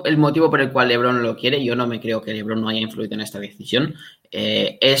todo, el motivo por el cual LeBron lo quiere, yo no me creo que LeBron no haya influido en esta decisión,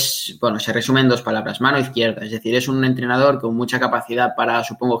 se resume en 2 palabras, mano izquierda. Es decir, es un entrenador con mucha capacidad para,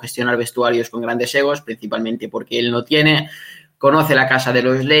 supongo, gestionar vestuarios con grandes egos, principalmente porque él no tiene. Conoce la casa de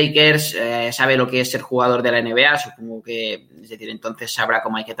los Lakers, sabe lo que es ser jugador de la NBA, supongo que, es decir, entonces sabrá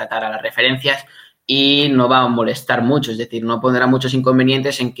cómo hay que tratar a las referencias y no va a molestar mucho, es decir, no pondrá muchos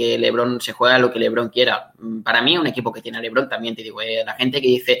inconvenientes en que LeBron se juegue a lo que LeBron quiera. Para mí, un equipo que tiene a LeBron, también te digo, la gente que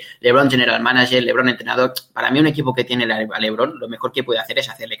dice LeBron general manager, LeBron entrenador, para mí un equipo que tiene a LeBron, lo mejor que puede hacer es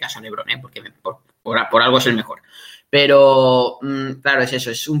hacerle caso a LeBron, porque por algo es el mejor. Pero, claro, es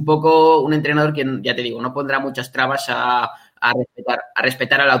eso, es un poco un entrenador que, ya te digo, no pondrá muchas trabas a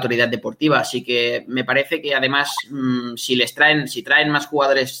respetar a la autoridad deportiva. Así que me parece que además si traen más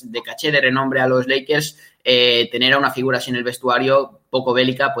jugadores de caché, de renombre a los Lakers, tener a una figura así en el vestuario poco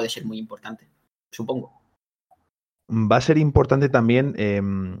bélica puede ser muy importante, supongo. Va a ser importante también,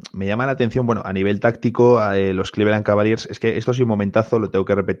 me llama la atención, bueno, a nivel táctico, los Cleveland Cavaliers, es que esto ha sido un momentazo, lo tengo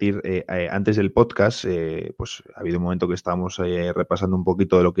que repetir, antes del podcast, pues ha habido un momento que estábamos repasando un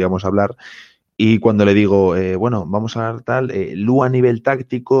poquito de lo que íbamos a hablar, y cuando le digo, bueno, vamos a hablar tal, Lue a nivel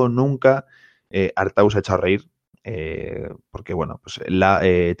táctico, nunca, Artau se ha echado a reír, porque bueno, pues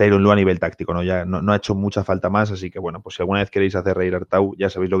Tyronn Lue a nivel táctico, ¿no? Ya no ha hecho mucha falta más, así que bueno, pues si alguna vez queréis hacer reír a Artau,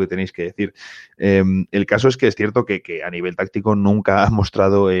 ya sabéis lo que tenéis que decir. El caso es que es cierto que a nivel táctico nunca ha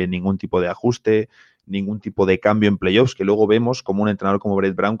mostrado ningún tipo de ajuste, ningún tipo de cambio en playoffs, que luego vemos como un entrenador como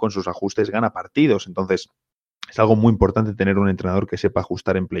Brett Brown con sus ajustes gana partidos. Entonces, es algo muy importante tener un entrenador que sepa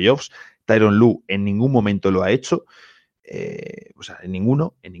ajustar en playoffs. Tyronn Lue en ningún momento lo ha hecho. O sea, en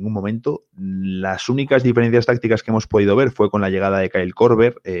ningún momento. Las únicas diferencias tácticas que hemos podido ver fue con la llegada de Kyle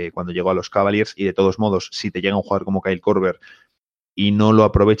Korver cuando llegó a los Cavaliers, y de todos modos, si te llega un jugador como Kyle Korver y no lo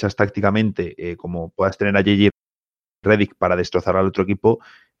aprovechas tácticamente, como puedas tener a JJ Redick para destrozar al otro equipo,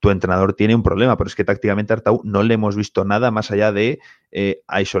 tu entrenador tiene un problema. Pero es que tácticamente a Artau no le hemos visto nada más allá de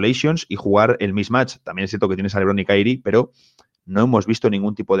isolations y jugar el mismatch. También es cierto que tienes a LeBron y Kyrie, pero no hemos visto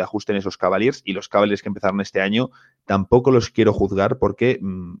ningún tipo de ajuste en esos Cavaliers, y los Cavaliers que empezaron este año tampoco los quiero juzgar porque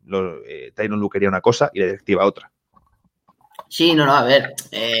Tyronn Lue quería una cosa y la directiva otra. Sí, no, a ver,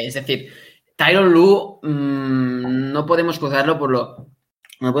 es decir, Tyronn Lue no podemos juzgarlo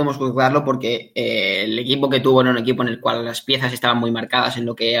porque el equipo que tuvo era un equipo en el cual las piezas estaban muy marcadas en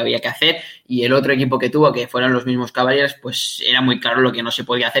lo que había que hacer, y el otro equipo que tuvo, que fueron los mismos Cavaliers, pues era muy claro lo que no se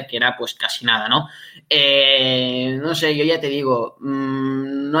podía hacer, que era pues casi nada, ¿no? No sé, yo ya te digo,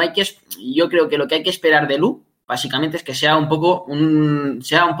 yo creo que lo que hay que esperar de Lue básicamente es que sea un poco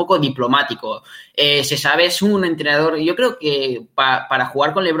diplomático. Se sabe, es un entrenador. Yo creo que para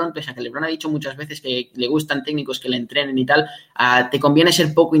jugar con LeBron, pese a que LeBron ha dicho muchas veces que le gustan técnicos que le entrenen y tal, te conviene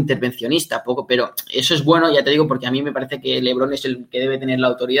ser poco intervencionista, pero eso es bueno, ya te digo, porque a mí me parece que LeBron es el que debe tener la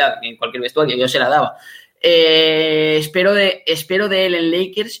autoridad en cualquier vestuario, yo se la daba. Espero de él en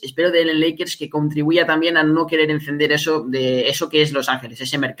Lakers que contribuya también a no querer encender eso que es Los Ángeles,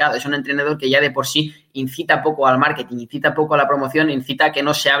 ese mercado. Es un entrenador que ya de por sí incita poco al marketing, incita poco a la promoción, incita a que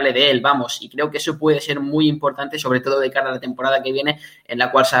no se hable de él, vamos, y creo que eso puede ser muy importante, sobre todo de cara a la temporada que viene, en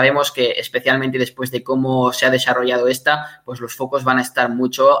la cual sabemos que, especialmente después de cómo se ha desarrollado esta, pues los focos van a estar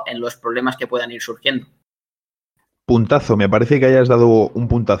mucho en los problemas que puedan ir surgiendo. Puntazo, me parece que hayas dado un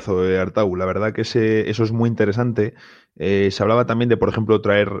puntazo, Artau. La verdad que eso es muy interesante. Se hablaba también de, por ejemplo,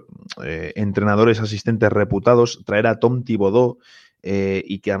 traer entrenadores asistentes reputados, traer a Tom Thibodeau,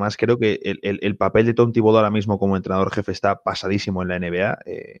 y que además creo que el papel de Tom Thibodeau ahora mismo como entrenador jefe está pasadísimo en la NBA.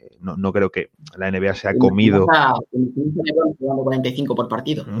 No creo que la NBA se ha comido. 45 por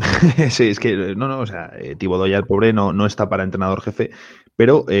partido. Sí, es que o sea, Thibodeau ya el pobre no está para entrenador jefe,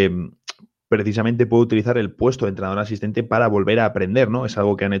 pero precisamente puede utilizar el puesto de entrenador asistente para volver a aprender, ¿no? Es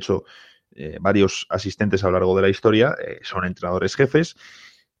algo que han hecho varios asistentes a lo largo de la historia, son entrenadores jefes,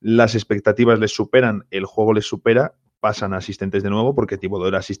 las expectativas les superan, el juego les supera, pasan a asistentes de nuevo, porque Thibodeau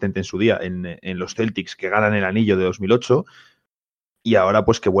era asistente en su día en los Celtics, que ganan el anillo de 2008, y ahora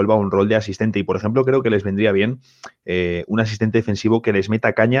pues que vuelva a un rol de asistente. Y por ejemplo creo que les vendría bien un asistente defensivo que les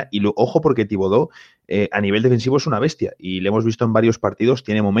meta caña, y ojo, porque Thibodeau a nivel defensivo es una bestia, y le hemos visto en varios partidos,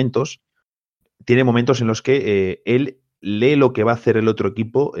 tiene momentos en los que él lee lo que va a hacer el otro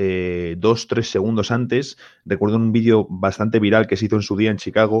equipo 2-3 segundos antes. Recuerdo un vídeo bastante viral que se hizo en su día en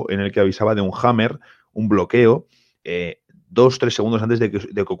Chicago, en el que avisaba de un hammer, un bloqueo, 2-3 segundos antes de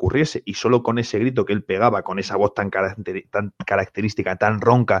que ocurriese, y solo con ese grito que él pegaba, con esa voz tan característica, tan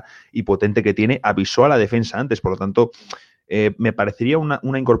ronca y potente que tiene, avisó a la defensa antes. Por lo tanto, me parecería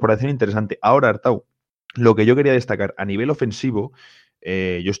una incorporación interesante. Ahora, Artau, lo que yo quería destacar a nivel ofensivo,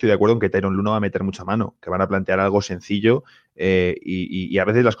 yo estoy de acuerdo en que Tyronn Lue no va a meter mucha mano, que van a plantear algo sencillo, y a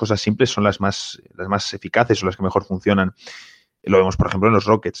veces las cosas simples son las más eficaces o las que mejor funcionan. Lo vemos, por ejemplo, en los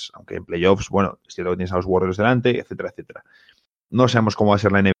Rockets, aunque en playoffs, bueno, es cierto que tienes a los Warriors delante, etcétera, etcétera. No sabemos cómo va a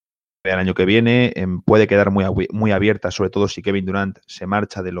ser la NBA el año que viene, puede quedar muy abierta, sobre todo si Kevin Durant se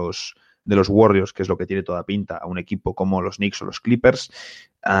marcha de los Warriors, que es lo que tiene toda pinta, a un equipo como los Knicks o los Clippers.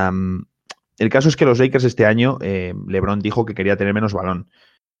 El caso es que los Lakers este año, LeBron dijo que quería tener menos balón.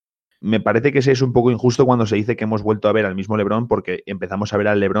 Me parece que ese es un poco injusto cuando se dice que hemos vuelto a ver al mismo LeBron, porque empezamos a ver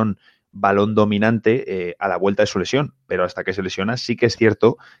al LeBron balón dominante a la vuelta de su lesión, pero hasta que se lesiona sí que es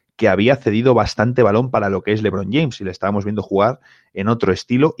cierto que había cedido bastante balón para lo que es LeBron James, y le estábamos viendo jugar en otro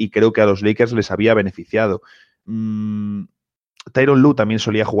estilo, y creo que a los Lakers les había beneficiado. Tyronn Lue también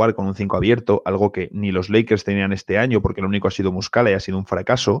solía jugar con un 5 abierto, algo que ni los Lakers tenían este año, porque lo único ha sido Muscala y ha sido un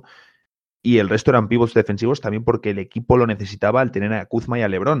fracaso. Y el resto eran pivots defensivos también porque el equipo lo necesitaba al tener a Kuzma y a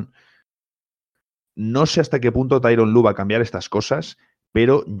LeBron. No sé hasta qué punto Tyronn Lue va a cambiar estas cosas,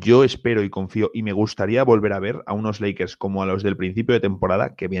 pero yo espero y confío y me gustaría volver a ver a unos Lakers como a los del principio de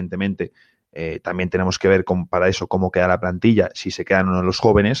temporada, que evidentemente también tenemos que ver para eso cómo queda la plantilla, si se quedan o no los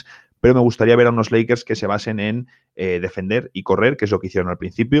jóvenes, pero me gustaría ver a unos Lakers que se basen en defender y correr, que es lo que hicieron al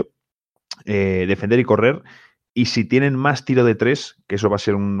principio, defender y correr, y si tienen más tiro de tres, que eso va a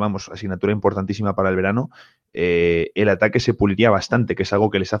ser asignatura importantísima para el verano, el ataque se puliría bastante, que es algo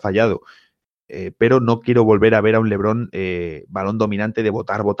que les ha fallado. Pero no quiero volver a ver a un LeBron balón dominante de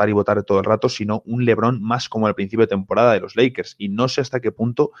botar todo el rato, sino un LeBron más como al principio de temporada de los Lakers. Y no sé hasta qué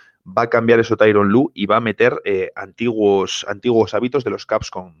punto va a cambiar eso Tyronn Lue y va a meter antiguos hábitos de los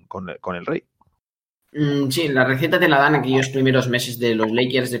Cavs con el Rey. Sí, la receta te la dan aquellos primeros meses de los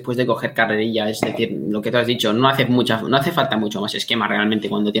Lakers después de coger carrerilla. Es decir, lo que tú has dicho, no hace falta mucho más esquema realmente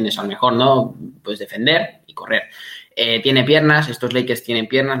cuando tienes al mejor, ¿no? Pues defender y correr. Tiene piernas, estos Lakers tienen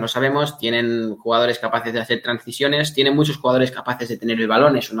piernas, lo sabemos, tienen jugadores capaces de hacer transiciones, tienen muchos jugadores capaces de tener el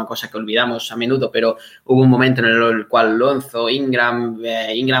balón, es una cosa que olvidamos a menudo, pero hubo un momento en el cual Lonzo, Ingram,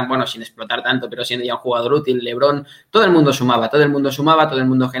 bueno, sin explotar tanto, pero siendo ya un jugador útil, LeBron, todo el mundo sumaba, todo el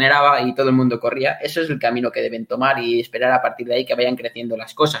mundo generaba y todo el mundo corría. Eso es el camino que deben tomar y esperar a partir de ahí que vayan creciendo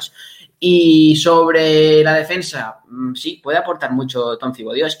las cosas. Y sobre la defensa, sí, puede aportar mucho Tom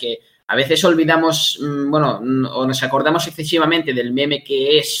Thibodeau, es que a veces olvidamos, o nos acordamos excesivamente del meme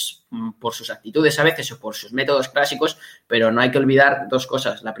que es por sus actitudes a veces o por sus métodos clásicos, pero no hay que olvidar dos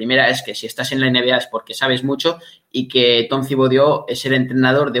cosas. La primera es que si estás en la NBA es porque sabes mucho y que Tom Thibodeau es el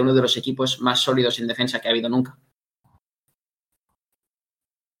entrenador de uno de los equipos más sólidos en defensa que ha habido nunca.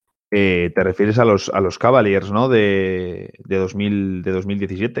 Te refieres a los Cavaliers, ¿no? De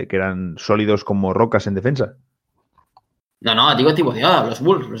 2017, que eran sólidos como rocas en defensa. No, digo Thibodeau, los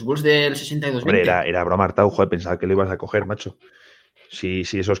Bulls del 62-20. Hombre, era broma, Artau, joder, pensaba que lo ibas a coger, macho. Si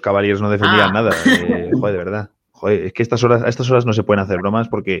esos Cavaliers no defendían nada, joder, de verdad. Joder, es que a estas horas no se pueden hacer bromas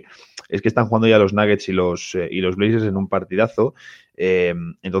porque es que están jugando ya los Nuggets y los Blazers en un partidazo.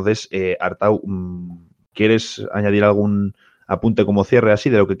 Entonces, Artau, ¿quieres añadir algún apunte como cierre así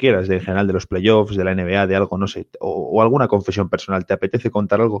de lo que quieras, de en general de los playoffs, de la NBA, de algo, no sé, o alguna confesión personal? ¿Te apetece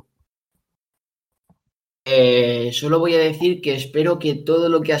contar algo? Solo voy a decir que espero que todo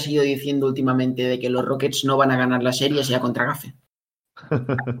lo que has ido diciendo últimamente de que los Rockets no van a ganar la serie sea contra Gafe.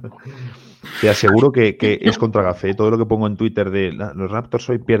 Te aseguro que es contra Gafe. Todo lo que pongo en Twitter de los Raptors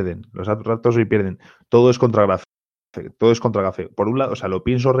hoy pierden, todo es contra Gafe. Por un lado, o sea, lo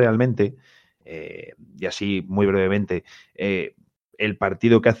pienso realmente, y así muy brevemente, el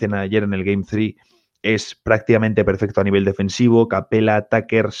partido que hacen ayer en el Game 3 es prácticamente perfecto a nivel defensivo. Capela,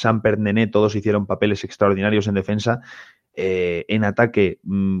 Tucker, Samper, Nené, todos hicieron papeles extraordinarios en defensa. En ataque,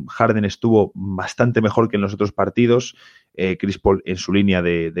 Harden estuvo bastante mejor que en los otros partidos. Chris Paul en su línea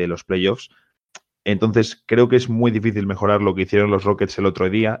de los playoffs. Entonces, creo que es muy difícil mejorar lo que hicieron los Rockets el otro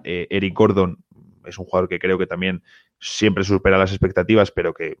día. Eric Gordon es un jugador que creo que también siempre supera las expectativas,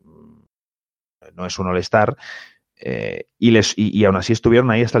 pero que no es un all-star. Y aún así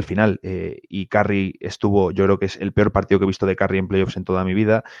estuvieron ahí hasta el final. Y Curry estuvo, yo creo que es el peor partido que he visto de Curry en playoffs en toda mi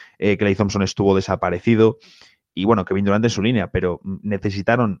vida. Klay Thompson estuvo desaparecido. Y bueno, Kevin Durant en su línea, pero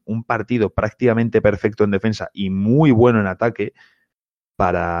necesitaron un partido prácticamente perfecto en defensa y muy bueno en ataque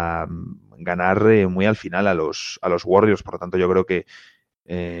para ganar muy al final a los Warriors. Por lo tanto, yo creo que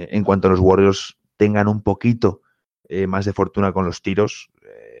en cuanto a los Warriors tengan un poquito más de fortuna con los tiros,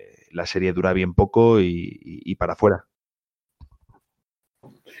 la serie dura bien poco y para afuera.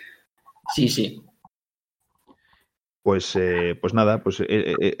 Sí. Pues nada,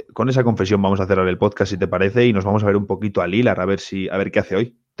 con esa confesión vamos a cerrar el podcast, si te parece, y nos vamos a ver un poquito a Lillard, a ver qué hace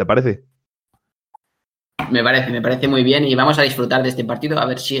hoy. ¿Te parece? Me parece muy bien y vamos a disfrutar de este partido, a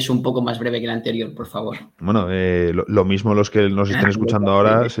ver si es un poco más breve que el anterior, por favor. Bueno, lo mismo los que nos estén escuchando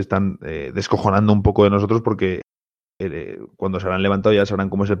ahora se están descojonando un poco de nosotros porque cuando se habrán levantado ya sabrán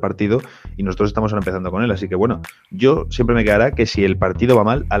cómo es el partido y nosotros estamos ahora empezando con él. Así que bueno, yo siempre me quedará que si el partido va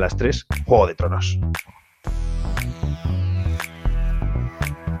mal, a las 3, Juego de Tronos.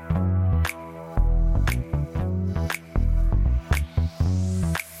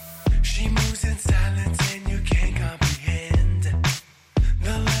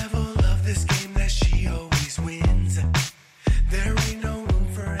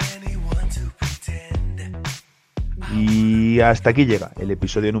 Y hasta aquí llega el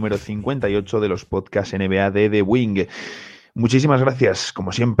episodio número 58 de los podcasts NBA de The Wing. Muchísimas gracias,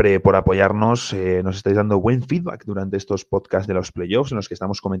 como siempre, por apoyarnos. Nos estáis dando buen feedback durante estos podcasts de los playoffs en los que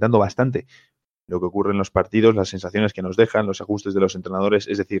estamos comentando bastante lo que ocurre en los partidos, las sensaciones que nos dejan, los ajustes de los entrenadores,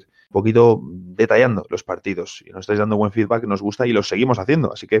 es decir, un poquito detallando los partidos. Y nos estáis dando buen feedback, nos gusta y lo seguimos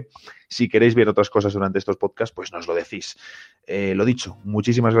haciendo. Así que si queréis ver otras cosas durante estos podcasts, pues nos lo decís. Lo dicho,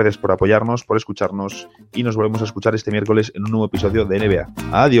 muchísimas gracias por apoyarnos, por escucharnos y nos volvemos a escuchar este miércoles en un nuevo episodio de NBA.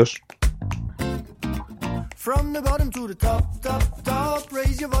 Adiós. From the bottom to the top, top, top.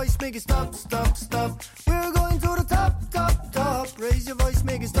 Raise your voice, make it stop, stop, stop. We're going to the top, top, top. Raise your voice,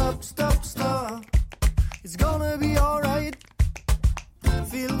 make it stop, stop, stop. It's gonna be alright.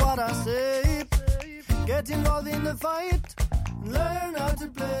 Feel what I say. Get involved in the fight. Learn how to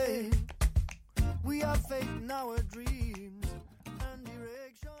play. We have faith in our dreams.